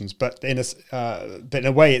musicians, but in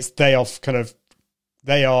a way it's they are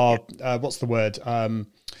what's the word?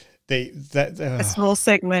 A small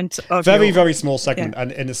segment of very small segment,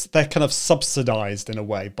 and they're kind of subsidized in a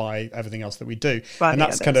way by everything else that we do, and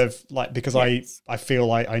that's kind of like because I feel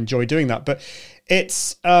I enjoy doing that. But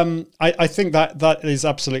it's I think that is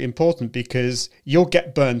absolutely important because you'll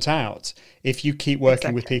get burnt out if you keep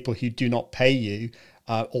working with people who do not pay you.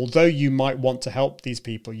 Although you might want to help these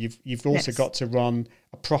people, you've also got to run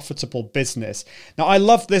a profitable business. Now, I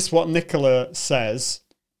love this, what Nicola says.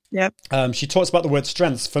 Yep. She talks about the word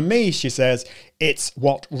strengths. For me, she says, it's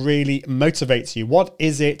what really motivates you. What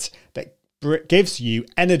is it that gives you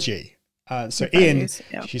energy? So Ian,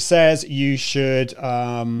 she says you should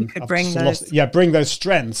bring those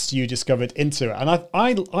strengths you discovered into it. And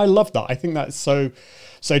I love that. I think that's so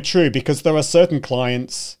true because there are certain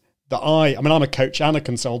clients that I'm a coach and a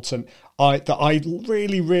consultant that I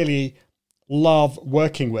really, really love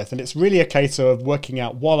working with. And it's really a case of working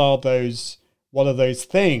out what are those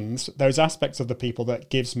things, those aspects of the people that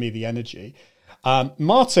gives me the energy.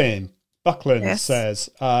 Martin Buckland says,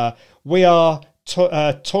 we are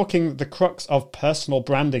talking the crux of personal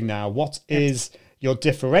branding now. What is your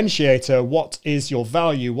differentiator? What is your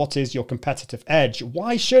value? What is your competitive edge?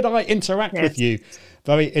 Why should I interact with you?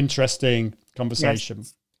 Very interesting conversation.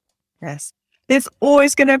 Yes. There's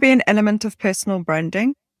always going to be an element of personal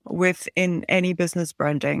branding within any business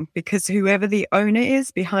branding because whoever the owner is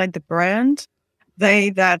behind the brand,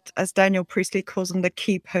 that, as Daniel Priestley calls them, the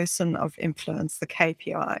key person of influence, the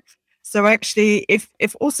KPI. So actually, if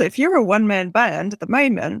you're a one-man band at the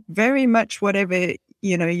moment, very much whatever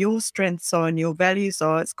your strengths are and your values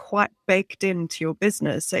are, it's quite baked into your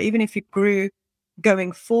business. So even if you grew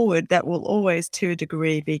going forward, that will always to a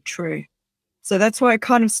degree be true. So that's why I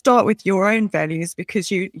kind of start with your own values,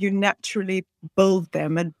 because you naturally build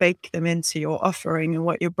them and bake them into your offering and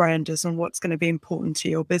what your brand is and what's going to be important to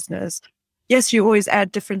your business. Yes, you always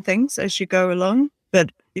add different things as you go along,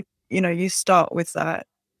 but you start with that.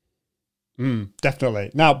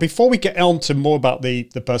 Definitely. Now, before we get on to more about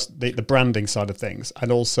the branding side of things,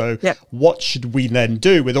 and also what should we then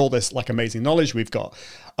do with all this like amazing knowledge we've got,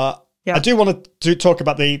 I do want to talk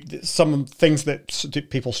about some things that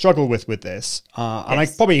people struggle with this, and I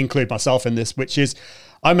probably include myself in this, which is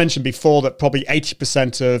I mentioned before that probably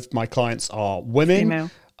 80% of my clients are women,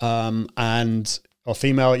 or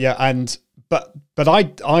female, But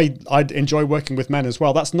I enjoy working with men as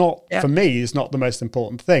well. That's not, for me, is not the most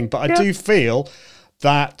important thing. But I do feel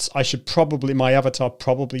that my avatar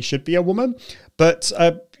probably should be a woman. But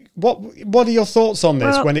what are your thoughts on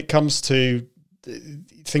this when it comes to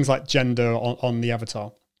things like gender on the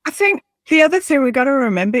avatar? I think the other thing we got to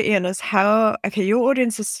remember, Ian, is your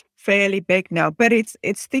audience is fairly big now, but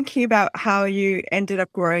it's thinking about how you ended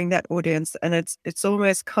up growing that audience, and it's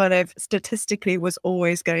almost kind of statistically was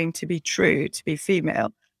always going to be true to be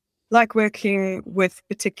female. Like working with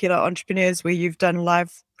particular entrepreneurs where you've done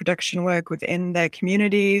live production work within their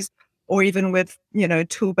communities, or even with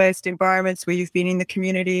tool-based environments where you've been in the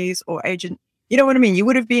communities or agent. You know what I mean? You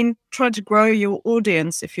would have been trying to grow your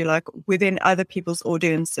audience, if you like, within other people's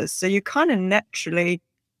audiences. So you kind of naturally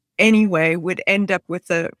anyway would end up with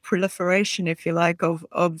a proliferation, if you like, of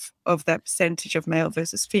that percentage of male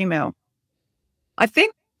versus female. I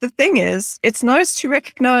think the thing is, it's nice to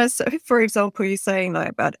recognize, for example, you're saying like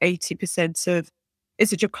about 80% of,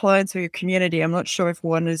 is it your clients or your community? I'm not sure if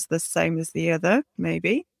one is the same as the other,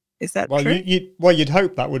 maybe. Is that true? You'd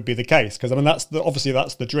hope that would be the case, because I mean that's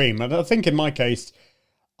the dream, and I think in my case,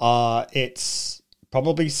 it's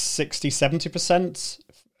probably 60-70%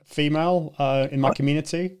 female in my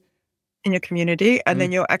community. In your community, and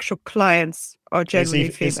then your actual clients are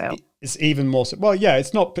generally female. It's even more so. Well, yeah,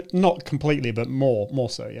 it's not completely, but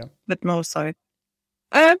more so, yeah. But more so,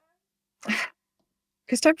 because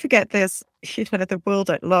don't forget, there's the world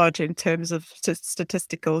at large in terms of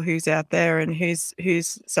statistical who's out there and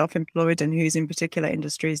who's self-employed and who's in particular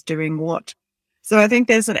industries doing what. So I think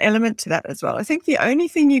there's an element to that as well. I think the only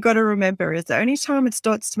thing you got to remember is the only time it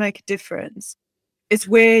starts to make a difference is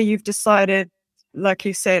where you've decided, like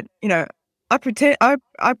you said, I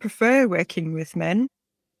prefer working with men.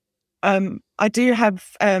 I do have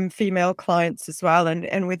female clients as well,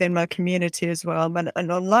 and within my community as well.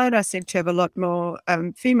 And online, I seem to have a lot more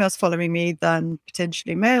females following me than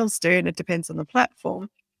potentially males do, and it depends on the platform.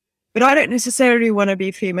 But I don't necessarily want to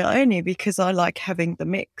be female only, because I like having the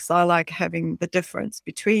mix. I like having the difference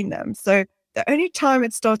between them. So the only time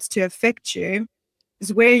it starts to affect you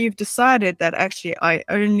is where you've decided that actually I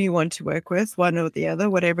only want to work with one or the other,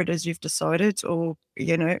 whatever it is you've decided, or,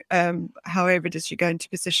 however it is you're going to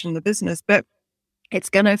position the business. But it's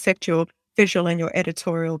going to affect your visual and your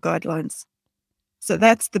editorial guidelines. So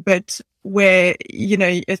that's the bit where,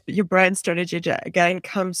 your brand strategy again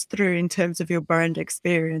comes through in terms of your brand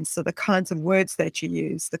experience. So the kinds of words that you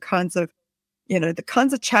use, the kinds of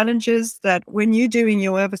challenges that when you're doing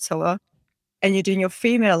your avatar and you're doing your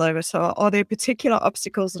female avatar, are there particular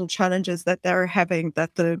obstacles and challenges that they're having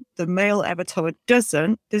that the male avatar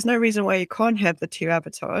doesn't? There's no reason why you can't have the two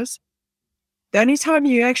avatars. The only time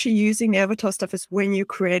you're actually using the avatar stuff is when you're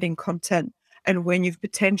creating content and when you're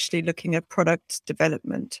potentially looking at product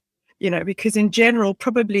development, because in general,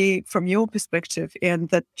 probably from your perspective, and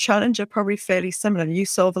the challenge are probably fairly similar. You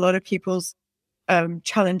solve a lot of people's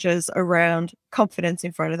challenges around confidence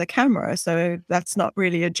in front of the camera. So that's not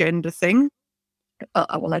really a gender thing.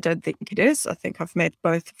 Well, I don't think it is. I think I've met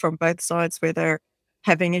from both sides where they're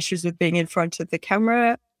having issues with being in front of the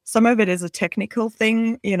camera. Some of it is a technical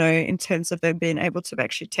thing, in terms of them being able to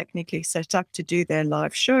actually technically set up to do their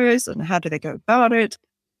live shows and how do they go about it.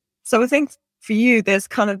 So I think for you, there's a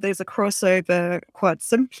crossover quite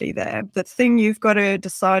simply there. The thing you've got to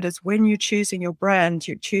decide is when you're choosing your brand,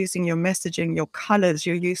 you're choosing your messaging, your colors,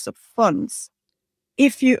 your use of fonts.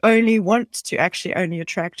 If you only want to actually only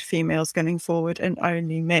attract females going forward and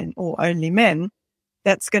only men,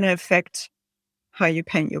 that's going to affect how you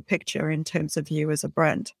paint your picture in terms of you as a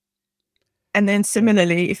brand. And then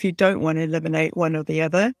similarly, if you don't want to eliminate one or the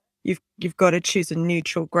other, you've got to choose a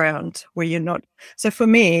neutral ground where you're not. So for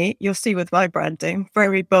me, you'll see with my branding,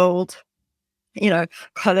 very bold,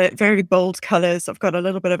 very bold colors. I've got a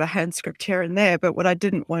little bit of a hand script here and there, but what I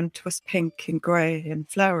didn't want was pink and gray and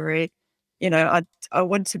flowery. I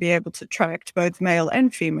want to be able to attract both male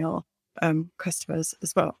and female customers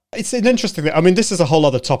as well. It's an interesting thing. I mean, this is a whole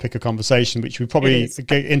other topic of conversation, which we probably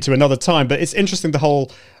get into another time, but it's interesting, the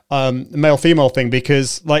whole male-female thing,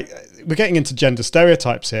 because like we're getting into gender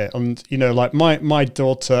stereotypes here. And, like my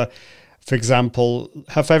daughter, for example,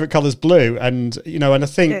 her favorite color is blue. And, and I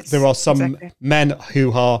think there are some men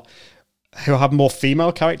who have more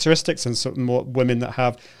female characteristics and some more women that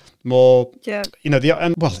have more,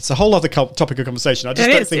 it's a whole other topic of conversation. I just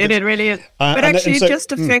don't think it really is. But actually, it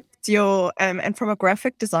just affects your, and from a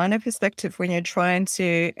graphic designer perspective, when you're trying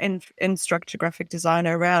to instruct a graphic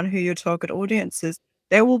designer around who your target audience is,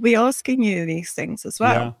 they will be asking you these things as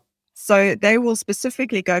well. Yeah. So they will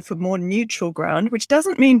specifically go for more neutral ground, which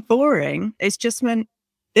doesn't mean boring. It's just meant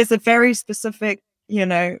there's a very specific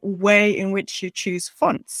way in which you choose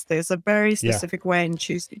fonts. There's a very specific way in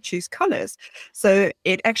choose colors. So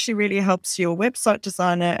it actually really helps your website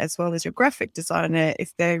designer as well as your graphic designer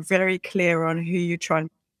if they're very clear on who you try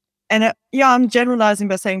and I'm generalizing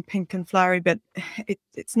by saying pink and flowery, but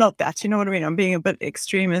it's not that. You know what I mean? I'm being a bit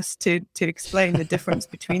extremist to explain the difference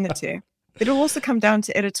between the two. It'll also come down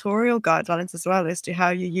to editorial guidelines as well as to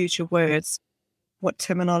how you use your words, what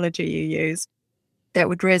terminology you use. That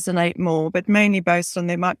would resonate more, but mainly based on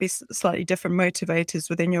there might be slightly different motivators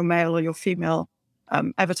within your male or your female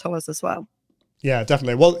avatars as well. Yeah,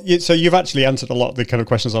 definitely. Well, so you've actually answered a lot of the kind of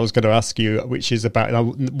questions I was going to ask you, which is about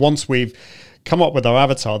once we've come up with our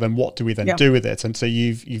avatar, then what do we then do with it? And so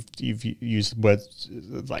you've used words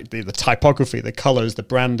like the typography, the colors, the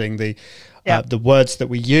branding, the words that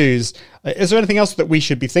we use. Is there anything else that we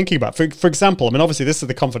should be thinking about? For example, I mean, obviously this is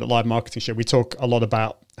the Confident Live Marketing Show. We talk a lot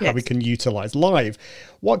about how we can utilize live.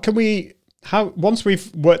 Once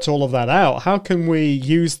we've worked all of that out, how can we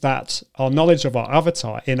use our knowledge of our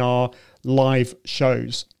avatar in our live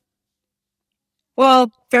shows?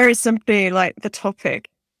 Well, very simply, like the topic.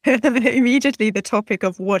 Immediately the topic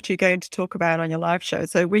of what you're going to talk about on your live show.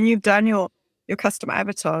 So when you've done your custom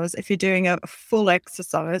avatars, if you're doing a full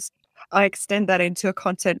exercise, I extend that into a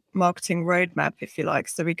content marketing roadmap, if you like.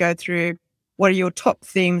 So we go through what are your top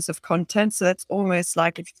themes of content. So that's almost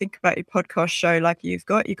like if you think about your podcast show, like you've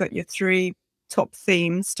got your 3 top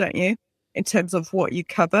themes, don't you, in terms of what you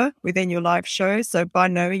cover within your live show. So by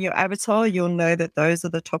knowing your avatar, you'll know that those are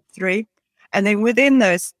the top 3. And then within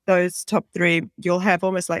those top 3, you'll have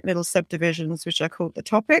almost like little subdivisions, which are called the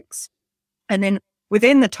topics. And then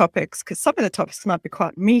within the topics, because some of the topics might be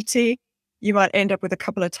quite meaty, you might end up with a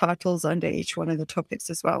couple of titles under each one of the topics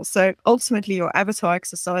as well. So ultimately, your avatar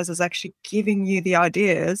exercise is actually giving you the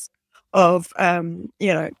ideas of,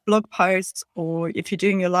 blog posts, or if you're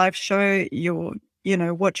doing your live show,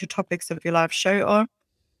 what your topics of your live show are.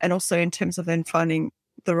 And also in terms of then finding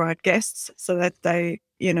the right guests so that they're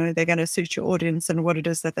going to suit your audience and what it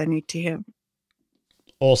is that they need to hear.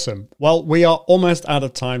 Awesome. Well, we are almost out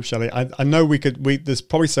of time, Shelley. I know there's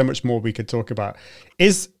probably so much more we could talk about.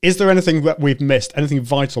 Is there anything that we've missed? Anything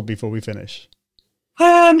vital before we finish?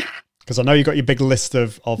 Because I know you got your big list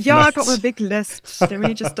of Yeah, notes. I got my big list. Let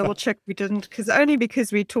me just double check we didn't,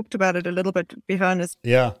 because we talked about it a little bit behind us.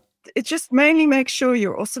 Yeah. It just mainly makes sure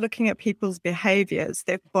you're also looking at people's behaviors,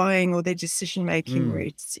 their buying or their decision-making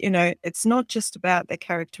routes. It's not just about their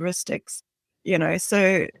characteristics,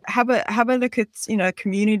 so have a look at,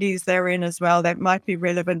 communities they're in as well that might be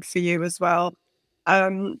relevant for you as well.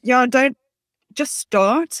 Don't just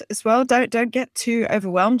start as well. Don't get too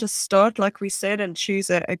overwhelmed. Just start, like we said, and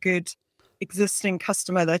choose a good existing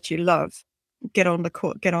customer that you love. Get on a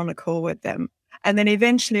call with them. And then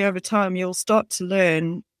eventually over time, you'll start to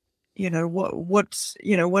learn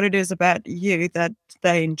what it is about you that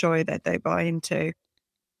they enjoy, that they buy into.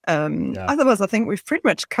 Otherwise, I think we've pretty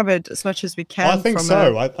much covered as much as we can. I think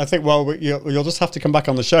so. I think, you'll just have to come back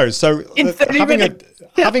on the show. So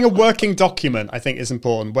having a working document, I think, is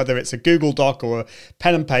important, whether it's a Google Doc or a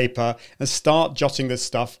pen and paper, and start jotting this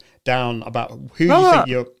stuff down about who you think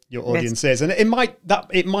your audience is. And it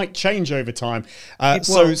might change over time.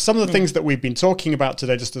 So some of the things that we've been talking about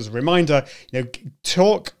today, just as a reminder,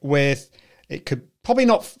 talk with, it could probably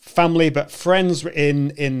not family, but friends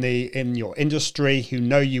in your industry who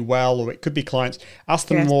know you well, or it could be clients. Ask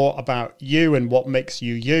them more about you and what makes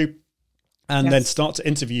you you, and then start to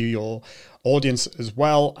interview your audience as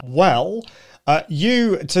well.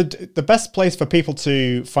 The best place for people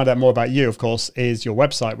to find out more about you, of course, is your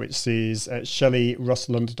website, which is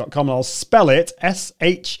shelleyrostlund.com. And I'll spell it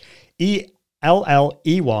SHELLEY.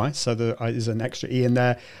 So there is an extra E in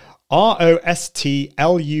there.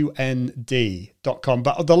 ROSTLUND.com.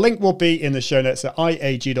 But the link will be in the show notes at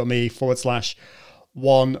iag.me/101.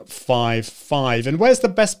 155. And where's the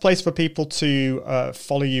best place for people to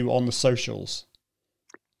follow you on the socials?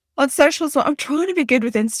 On socials, well, I'm trying to be good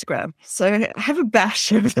with Instagram, so have a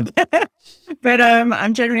bash over there. But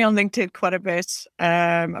I'm generally on LinkedIn quite a bit.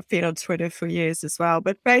 I've been on Twitter for years as well,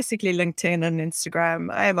 but basically LinkedIn and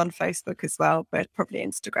Instagram. I am on Facebook as well, but probably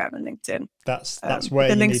Instagram and LinkedIn. That's where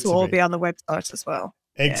the you links need to will all be. be on the website as well.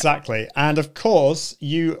 Exactly. And of course,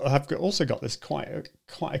 you have also got this quite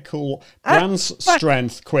a cool brand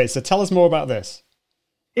strength quiz. So tell us more about this.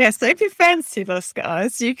 Yeah, so if you fancy this,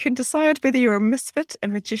 guys, you can decide whether you're a misfit, a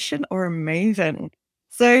magician, or a maven.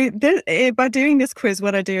 So by doing this quiz,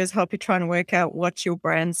 what I do is help you try and work out what your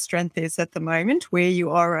brand strength is at the moment, where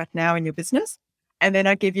you are right now in your business. And then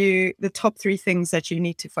I give you the top 3 things that you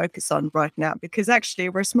need to focus on right now, because actually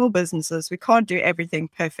we're small businesses. We can't do everything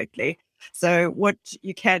perfectly. So what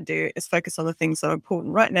you can do is focus on the things that are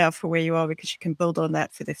important right now for where you are, because you can build on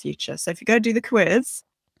that for the future. So if you go do the quiz,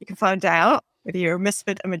 you can find out whether you're a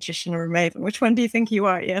misfit, a magician, or a maven. Which one do you think you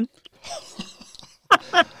are, Ian?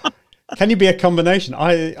 Can you be a combination?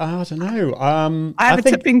 I don't know. I have a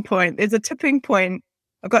tipping point. There's a tipping point.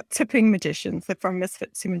 I've got tipping magician, so from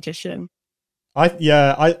misfit to magician. I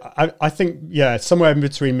think somewhere in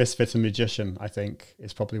between misfit and magician, I think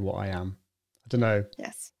is probably what I am. I don't know.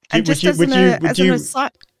 Yes. And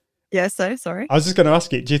sorry. I was just going to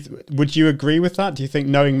ask you, would you agree with that? Do you think,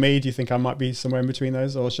 knowing me, do you think I might be somewhere in between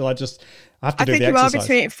those, or shall I have to do the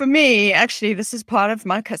exercise? For me, actually, this is part of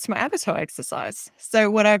my customer avatar exercise. So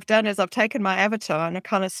what I've done is I've taken my avatar and I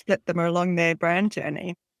kind of split them along their brand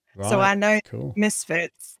journey. Right. So I know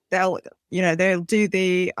misfits, they'll do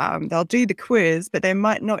the quiz, but they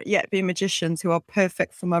might not yet be magicians who are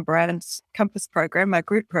perfect for my brand's Compass program, my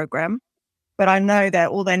group program. But I know that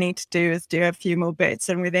all they need to do is do a few more bits,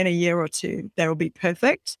 and within a year or two, they'll be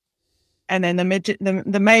perfect. And then the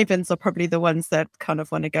mavens are probably the ones that kind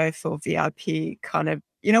of want to go for VIP kind of,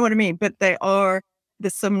 you know what I mean? But they are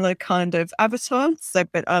the similar kind of avatars,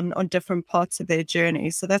 but on different parts of their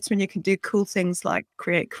journey. So that's when you can do cool things like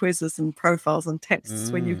create quizzes and profiles and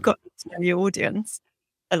tests when you've got to know your audience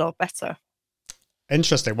a lot better.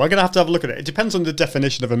 Interesting. We're going to have a look at it. It depends on the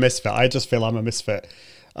definition of a misfit. I just feel I'm a misfit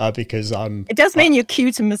because I'm... It does mean you're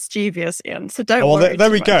cute and mischievous, Ian, so don't worry. There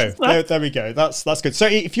we go. There we go. That's good. So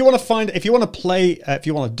if you want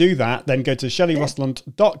to do that, then go to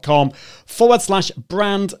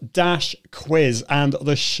shellyrustland.com/brand-quiz, and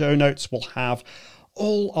the show notes will have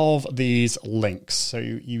all of these links. So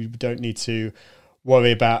you don't need to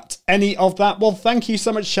worry about any of that. Well, thank you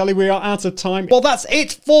so much, Shelley. We are out of time. Well, that's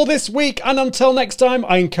it for this week. And until next time,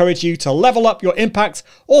 I encourage you to level up your impact,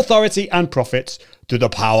 authority, and profits to the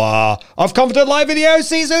power of Confident Live Video.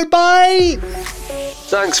 See you soon. Bye.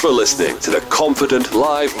 Thanks for listening to the Confident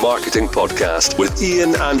Live Marketing Podcast with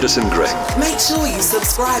Ian Anderson Gray. Make sure you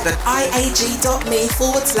subscribe at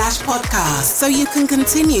iag.me/podcast so you can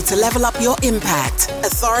continue to level up your impact,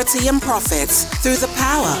 authority, and profits through the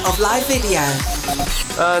power of live video.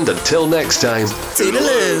 And until next time,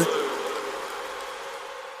 toodaloo.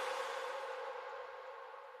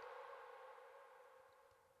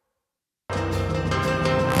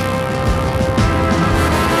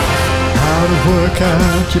 Work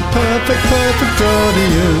out your perfect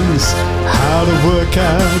audience. How to work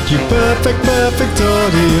out your perfect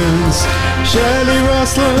audience. Shelley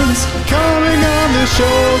Rustland's coming on the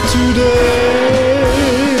show today.